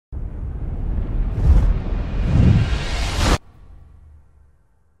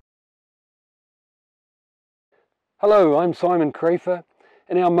Hello, I'm Simon Crafar.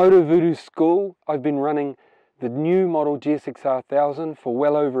 In our Motovudu school, I've been running the new model GSX-R 1000 for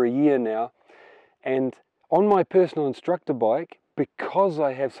well over a year now. And on my personal instructor bike, because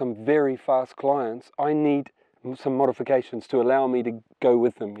I have some very fast clients, I need some modifications to allow me to go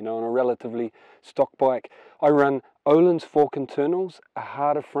with them, on a relatively stock bike. I run Öhlins fork internals, a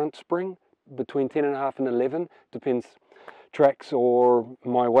harder front spring, between 10.5 and 11, depends tracks or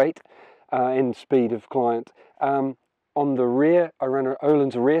my weight and speed of client. On the rear, I run an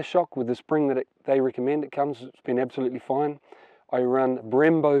Öhlins rear shock with the spring that they recommend. It's been absolutely fine. I run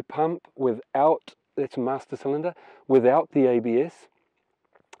Brembo pump without, that's a master cylinder, without the ABS,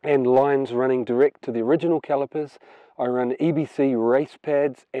 and lines running direct to the original calipers. I run EBC race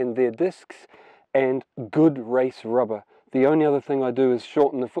pads and their discs and good race rubber. The only other thing I do is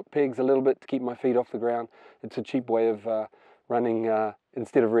shorten the foot pegs a little bit to keep my feet off the ground. It's a cheap way of running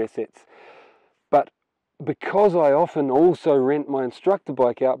instead of rear sets. But because I often also rent my instructor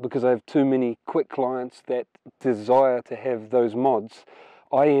bike out because I have too many quick clients that desire to have those mods,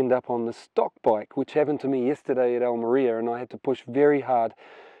 I end up on the stock bike, which happened to me yesterday at Almeria, and I had to push very hard.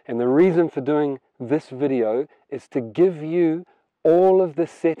 And the reason for doing this video is to give you all of the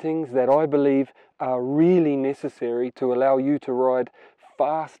settings that I believe are really necessary to allow you to ride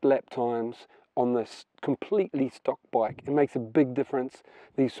fast lap times on this completely stock bike. It makes a big difference,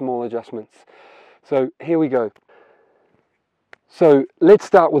 these small adjustments. So here we go. So let's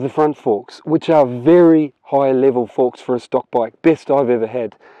start with the front forks, which are very high level forks for a stock bike, best I've ever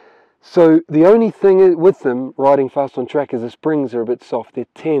had. So the only thing with them riding fast on track is the springs are a bit soft. They're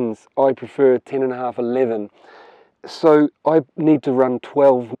 10s. I prefer 10.5, 11. So I need to run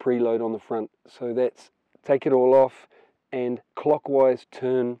 12 preload on the front. So that's take it all off and clockwise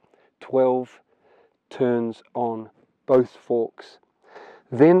turn 12 turns on both forks.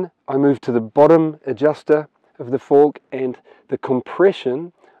 Then I move to the bottom adjuster of the fork, and the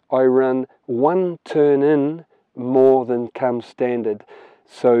compression I run one turn in more than comes standard.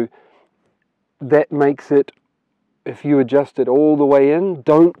 So that makes it, if you adjust it all the way in,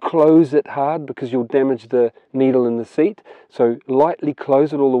 don't close it hard because you'll damage the needle in the seat. So lightly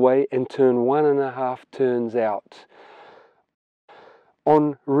close it all the way and turn 1.5 turns out.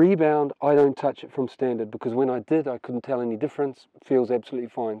 On rebound, I don't touch it from standard because when I did, I couldn't tell any difference. It feels absolutely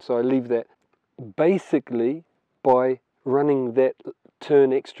fine, so I leave that. Basically, by running that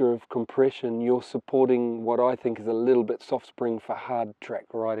turn extra of compression, you're supporting what I think is a little bit soft spring for hard track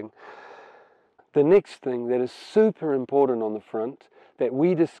riding. The next thing that is super important on the front that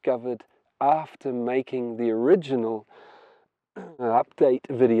we discovered after making the original update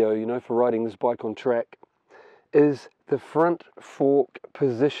video, for riding this bike on track, is the front fork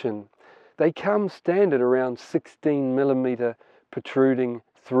position. They come standard around 16mm protruding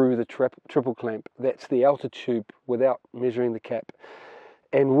through the triple clamp. That's the outer tube without measuring the cap.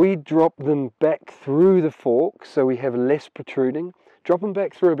 And we drop them back through the fork so we have less protruding. Drop them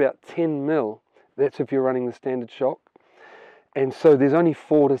back through about 10mm. That's if you're running the standard shock. And so there's only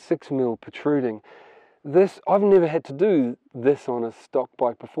 4 to 6mm protruding. This, I've never had to do this on a stock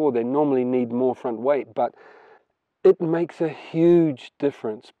bike before. They normally need more front weight, but it makes a huge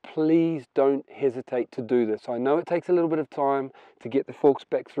difference. Please don't hesitate to do this. I know it takes a little bit of time to get the forks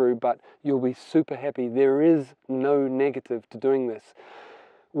back through, but you'll be super happy. There is no negative to doing this.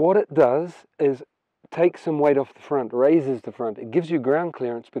 What it does is take some weight off the front, raises the front. It gives you ground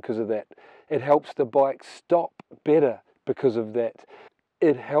clearance because of that. It helps the bike stop better because of that.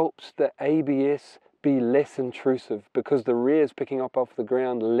 It helps the ABS be less intrusive because the rear is picking up off the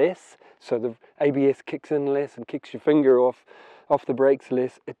ground less, so the ABS kicks in less and kicks your finger off the brakes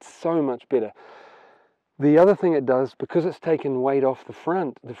less. It's so much better. The other thing it does, because it's taken weight off the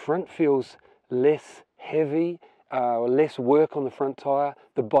front feels less heavy, less work on the front tire.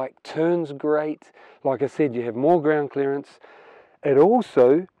 The bike turns great. Like I said, you have more ground clearance. It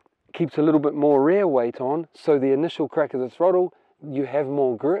also keeps a little bit more rear weight on, so the initial crack of the throttle, you have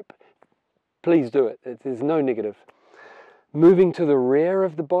more grip. Please do it. There's no negative. Moving to the rear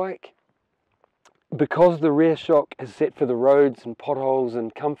of the bike, because the rear shock is set for the roads and potholes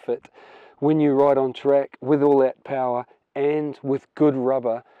and comfort, when you ride on track with all that power and with good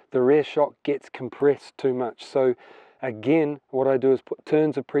rubber, the rear shock gets compressed too much. So again, what I do is put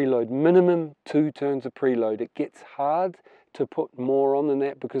turns of preload, minimum 2 turns of preload. It gets hard to put more on than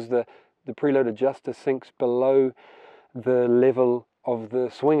that because the preload adjuster sinks below the level of the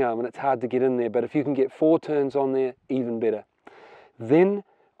swing arm and it's hard to get in there, but if you can get 4 turns on there, even better. Then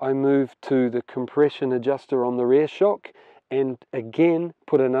I move to the compression adjuster on the rear shock and again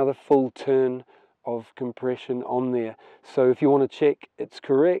put another full turn of compression on there. So if you want to check it's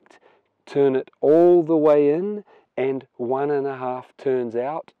correct, turn it all the way in and 1.5 turns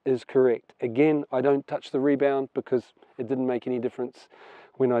out is correct. Again, I don't touch the rebound because it didn't make any difference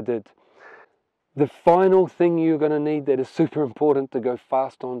when I did. The final thing you're going to need that is super important to go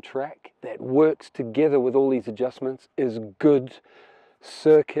fast on track, that works together with all these adjustments, is good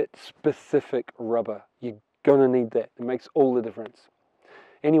circuit specific rubber. You're going to need that. It makes all the difference.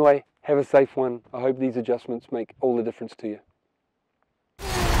 Anyway, have a safe one. I hope these adjustments make all the difference to you.